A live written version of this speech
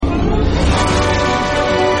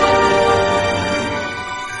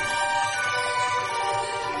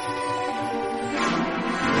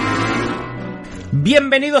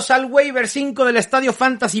Bienvenidos al Waiver 5 del Estadio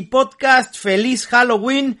Fantasy Podcast. ¡Feliz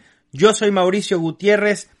Halloween! Yo soy Mauricio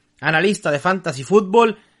Gutiérrez, analista de Fantasy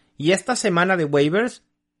Football, y esta semana de waivers,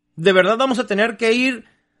 de verdad vamos a tener que ir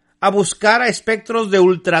a buscar a espectros de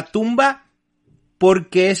ultratumba,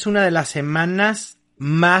 porque es una de las semanas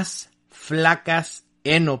más flacas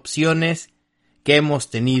en opciones que hemos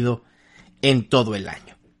tenido en todo el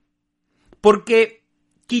año. Porque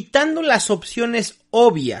quitando las opciones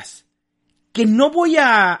obvias, que no voy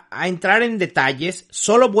a entrar en detalles,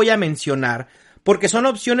 solo voy a mencionar, porque son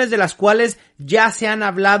opciones de las cuales ya se han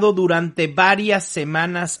hablado durante varias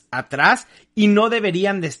semanas atrás y no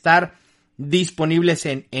deberían de estar disponibles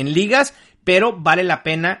en ligas, pero vale la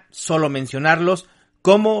pena solo mencionarlos,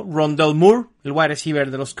 como Rondale Moore, el wide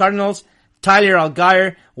receiver de los Cardinals, Tyler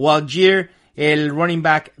Allgeier, el running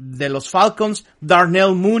back de los Falcons,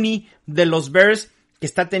 Darnell Mooney de los Bears, que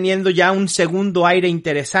está teniendo ya un segundo aire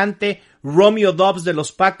interesante, Romeo Doubs de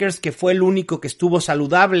los Packers, que fue el único que estuvo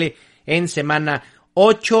saludable en semana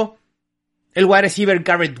 8, el wide receiver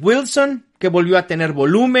Garrett Wilson, que volvió a tener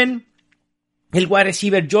volumen, el wide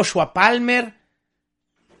receiver Joshua Palmer,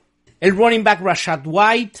 el running back Rashad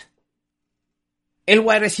White, el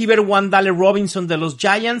wide receiver Wan'Dale Robinson de los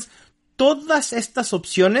Giants. Todas estas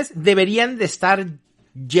opciones deberían de estar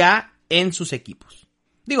ya en sus equipos.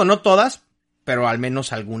 Digo, no todas, pero al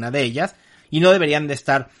menos alguna de ellas, y no deberían de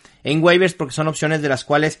estar en waivers porque son opciones de las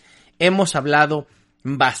cuales hemos hablado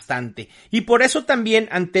bastante. Y por eso también,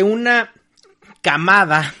 ante una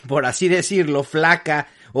camada, por así decirlo, flaca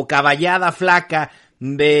o caballada flaca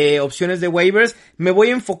de opciones de waivers, me voy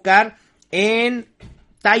a enfocar en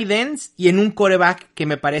tight ends y en un quarterback que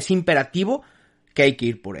me parece imperativo que hay que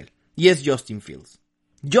ir por él, y es Justin Fields.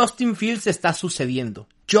 Justin Fields está sucediendo.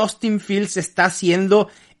 Justin Fields está siendo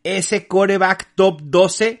ese quarterback top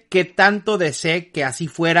 12 que tanto deseé que así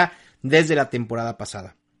fuera desde la temporada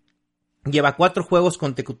pasada. Lleva 4 juegos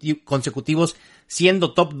consecutivos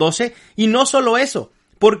siendo top 12, y no solo eso,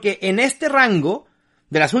 porque en este rango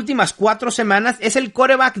de las últimas 4 semanas es el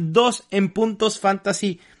quarterback 2 en puntos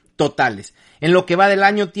fantasy totales. En lo que va del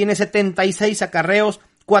año tiene 76 acarreos,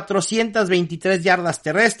 423 yardas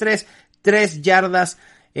terrestres, 3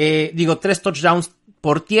 touchdowns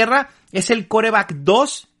por tierra. Es el quarterback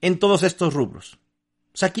 2 en todos estos rubros.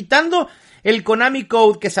 O sea, quitando el Konami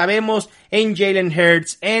Code que sabemos en Jalen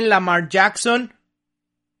Hurts, en Lamar Jackson,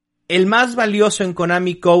 el más valioso en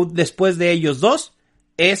Konami Code después de ellos dos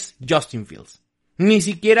es Justin Fields. Ni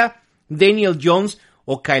siquiera Daniel Jones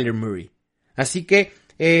o Kyler Murray. Así que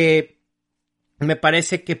me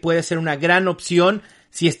parece que puede ser una gran opción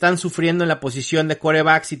si están sufriendo en la posición de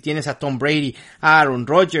quarterback, si tienes a Tom Brady, a Aaron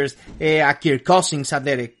Rodgers, a Kirk Cousins, a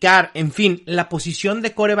Derek Carr. En fin, la posición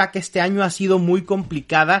de quarterback este año ha sido muy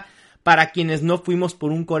complicada para quienes no fuimos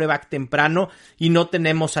por un quarterback temprano y no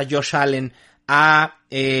tenemos a Josh Allen, a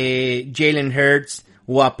Jalen Hurts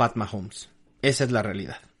o a Pat Mahomes. Esa es la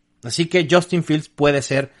realidad. Así que Justin Fields puede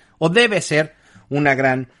ser o debe ser una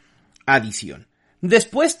gran adición.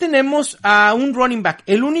 Después tenemos a un running back,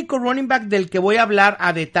 el único running back del que voy a hablar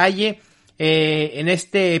a detalle en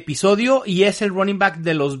este episodio, y es el running back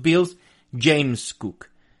de los Bills, James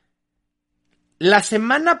Cook. La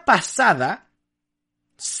semana pasada,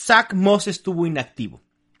 Zach Moss estuvo inactivo.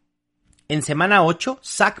 En semana 8,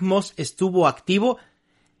 Zach Moss estuvo activo,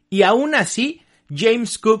 y aún así,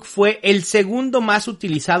 James Cook fue el segundo más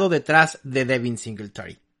utilizado detrás de Devin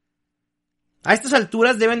Singletary. A estas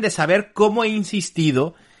alturas deben de saber cómo he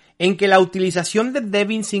insistido en que la utilización de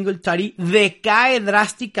Devin Singletary decae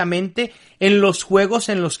drásticamente en los juegos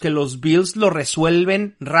en los que los Bills lo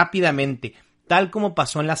resuelven rápidamente, tal como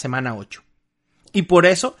pasó en la semana 8. Y por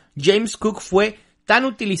eso James Cook fue tan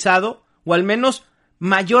utilizado, o al menos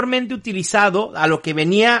mayormente utilizado a lo que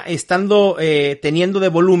venía estando teniendo de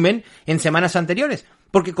volumen en semanas anteriores,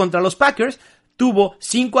 porque contra los Packers tuvo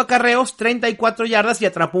 5 acarreos, 34 yardas y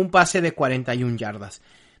atrapó un pase de 41 yardas.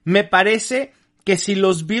 Me parece que si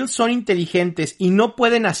los Bills son inteligentes y no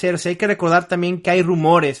pueden hacerse, hay que recordar también que hay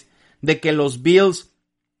rumores de que los Bills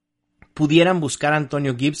pudieran buscar a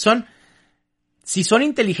Antonio Gibson. Si son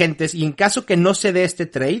inteligentes y en caso que no se dé este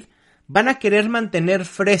trade, van a querer mantener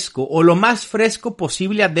fresco o lo más fresco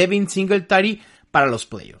posible a Devin Singletary para los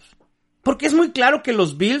playoffs. Porque es muy claro que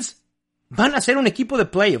los Bills van a ser un equipo de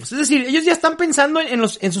playoffs. Es decir, ellos ya están pensando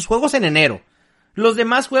en sus juegos en enero. Los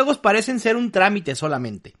demás juegos parecen ser un trámite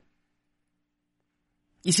solamente.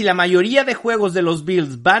 Y si la mayoría de juegos de los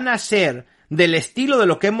Bills van a ser del estilo de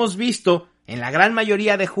lo que hemos visto en la gran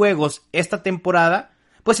mayoría de juegos esta temporada,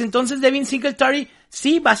 pues entonces Devin Singletary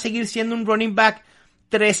sí va a seguir siendo un running back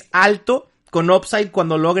 3 alto, con upside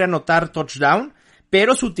cuando logre anotar touchdown,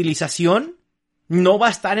 pero su utilización no va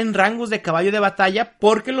a estar en rangos de caballo de batalla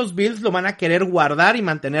porque los Bills lo van a querer guardar y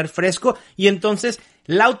mantener fresco, y entonces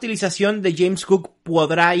la utilización de James Cook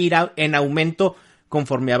podrá ir en aumento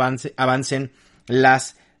conforme avancen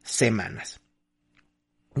las semanas.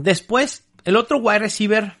 Después, el otro wide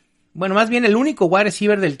receiver, bueno, más bien el único wide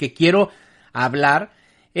receiver del que quiero hablar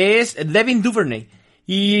es Devin Duvernay,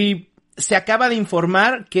 y se acaba de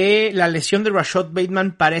informar que la lesión de Rashad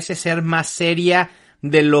Bateman parece ser más seria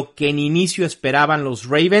de lo que en inicio esperaban los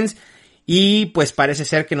Ravens, y pues parece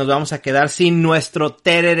ser que nos vamos a quedar sin nuestro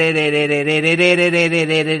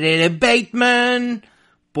Bateman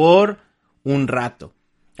por un rato,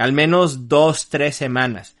 al menos 2-3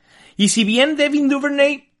 semanas. Y si bien Devin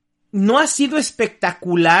Duvernay no ha sido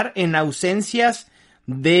espectacular en ausencias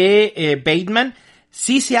de Bateman,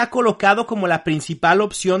 sí se ha colocado como la principal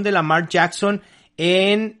opción de Lamar Jackson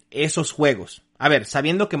en esos juegos. A ver,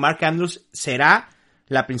 sabiendo que Mark Andrews será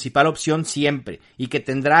la principal opción siempre y que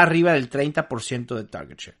tendrá arriba del 30% de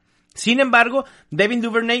target share. Sin embargo, Devin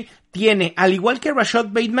Duvernay tiene, al igual que Rashad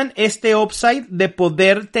Bateman, este upside de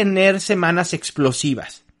poder tener semanas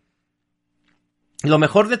explosivas. Lo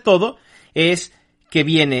mejor de todo es que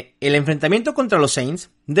viene el enfrentamiento contra los Saints,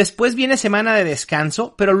 después viene semana de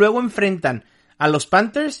descanso, pero luego enfrentan a los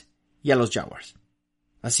Panthers y a los Jaguars.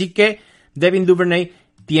 Así que Devin Duvernay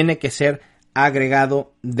tiene que ser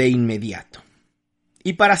agregado de inmediato.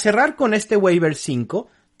 Y para cerrar con este waiver 5,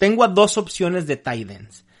 tengo a dos opciones de tight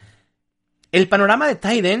ends. El panorama de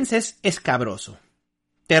tight ends es escabroso,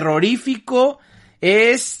 terrorífico,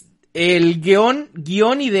 es el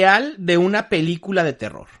guión ideal de una película de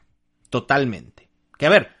terror. Totalmente. Que a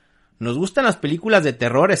ver, nos gustan las películas de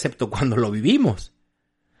terror excepto cuando lo vivimos.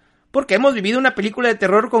 Porque hemos vivido una película de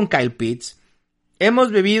terror con Kyle Pitts,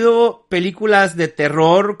 hemos vivido películas de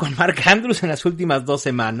terror con Mark Andrews en las últimas 2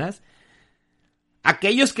 semanas.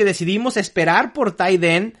 Aquellos que decidimos esperar por tight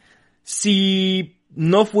end, si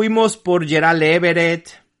no fuimos por Gerald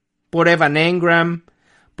Everett, por Evan Engram,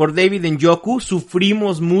 por David Njoku,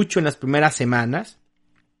 sufrimos mucho en las primeras semanas.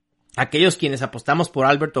 Aquellos quienes apostamos por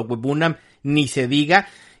Albert Okwuegbunam, ni se diga,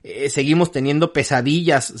 seguimos teniendo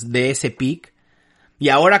pesadillas de ese pick. Y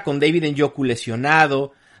ahora con David Njoku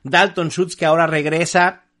lesionado, Dalton Schultz que ahora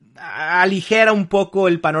regresa, aligera un poco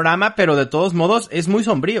el panorama, pero de todos modos es muy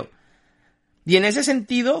sombrío. Y en ese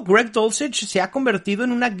sentido, Greg Dulcich se ha convertido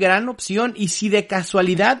en una gran opción, y si de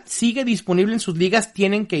casualidad sigue disponible en sus ligas,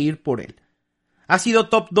 tienen que ir por él. Ha sido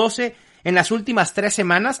top 12 en las últimas 3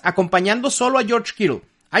 semanas, acompañando solo a George Kittle.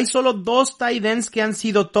 Hay solo 2 tight ends que han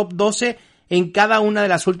sido top 12 en cada una de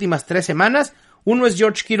las últimas 3 semanas. Uno es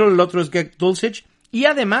George Kittle, el otro es Greg Dulcich, y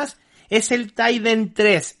además es el tight end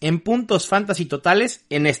 3 en puntos fantasy totales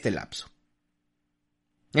en este lapso.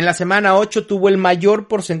 En la semana 8 tuvo el mayor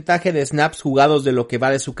porcentaje de snaps jugados de lo que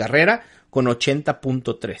va de su carrera, con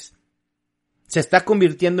 80.3. Se está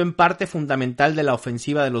convirtiendo en parte fundamental de la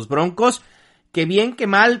ofensiva de los Broncos, que bien que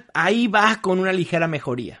mal, ahí va con una ligera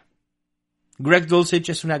mejoría. Greg Dulcich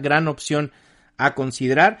es una gran opción a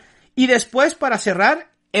considerar. Y después, para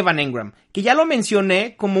cerrar, Evan Engram, que ya lo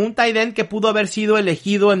mencioné como un tight end que pudo haber sido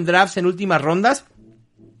elegido en drafts en últimas rondas,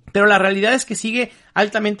 pero la realidad es que sigue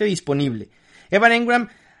altamente disponible. Evan Engram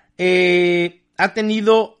ha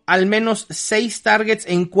tenido al menos 6 targets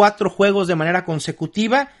en 4 juegos de manera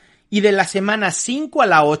consecutiva, y de la semana 5 a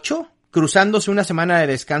la 8, cruzándose una semana de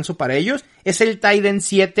descanso para ellos, es el tight end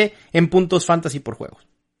 7 en puntos fantasy por juego.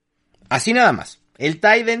 Así nada más, el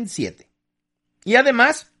tight end 7. Y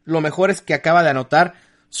además, lo mejor es que acaba de anotar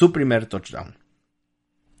su primer touchdown.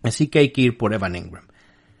 Así que hay que ir por Evan Engram.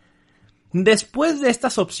 Después de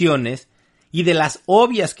estas opciones y de las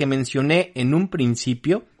obvias que mencioné en un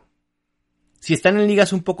principio, si están en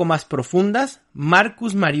ligas un poco más profundas,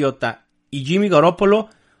 Marcus Mariota y Jimmy Garoppolo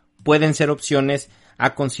pueden ser opciones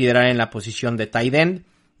a considerar en la posición de tight end.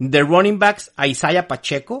 De running backs a Isaiah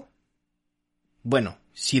Pacheco. Bueno,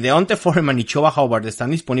 si Deontay Foreman y Chuba Hubbard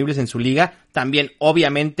están disponibles en su liga, también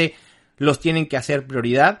obviamente los tienen que hacer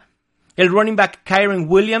prioridad. El running back Kyren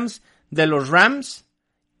Williams de los Rams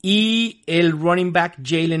y el running back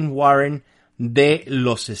Jaylen Warren de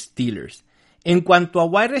los Steelers. En cuanto a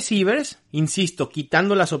wide receivers, insisto,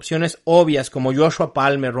 quitando las opciones obvias como Joshua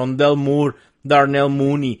Palmer, Rondell Moore, Darnell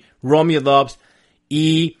Mooney, Romeo Doubs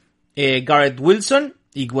y Garrett Wilson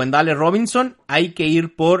y Gwendale Robinson, hay que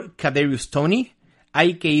ir por Kadarius Toney,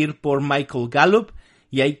 hay que ir por Michael Gallup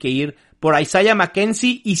y hay que ir por Isaiah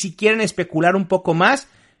McKenzie. Y si quieren especular un poco más,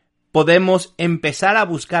 podemos empezar a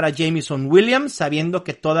buscar a Jameson Williams, sabiendo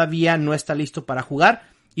que todavía no está listo para jugar,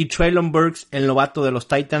 y Treylon Burks, el novato de los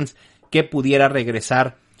Titans, que pudiera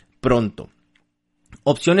regresar pronto.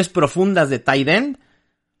 Opciones profundas de tight end,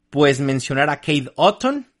 pues mencionar a Cade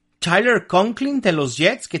Otton, Tyler Conklin de los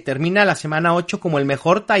Jets, que termina la semana 8 como el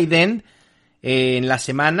mejor tight end en la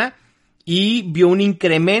semana y vio un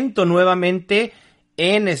incremento nuevamente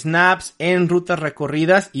en snaps, en rutas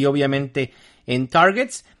recorridas y obviamente en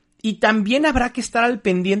targets. Y también habrá que estar al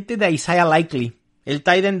pendiente de Isaiah Likely, el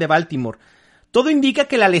tight end de Baltimore. Todo indica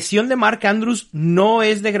que la lesión de Mark Andrews no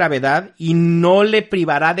es de gravedad y no le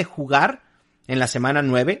privará de jugar en la semana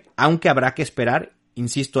 9, aunque habrá que esperar.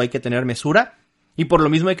 Insisto, hay que tener mesura y por lo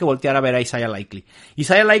mismo hay que voltear a ver a Isaiah Likely.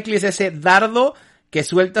 Isaiah Likely es ese dardo que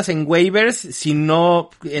sueltas en waivers, si no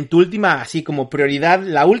en tu última, así como prioridad,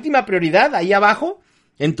 la última prioridad ahí abajo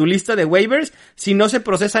en tu lista de waivers. Si no se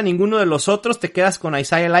procesa ninguno de los otros, te quedas con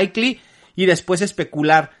Isaiah Likely y después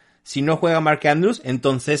especular. Si no juega Mark Andrews,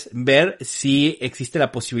 entonces ver si existe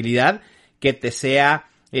la posibilidad que te sea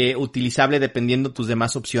utilizable dependiendo tus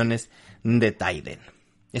demás opciones de tight end.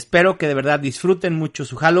 Espero que de verdad disfruten mucho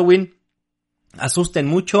su Halloween, asusten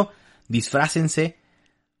mucho, disfrácense,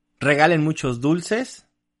 regalen muchos dulces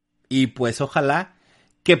y pues ojalá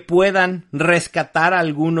que puedan rescatar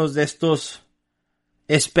algunos de estos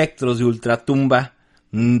espectros de ultratumba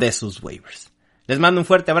de sus waivers. Les mando un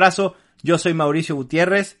fuerte abrazo. Yo soy Mauricio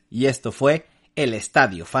Gutiérrez y esto fue el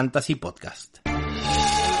Estadio Fantasy Podcast.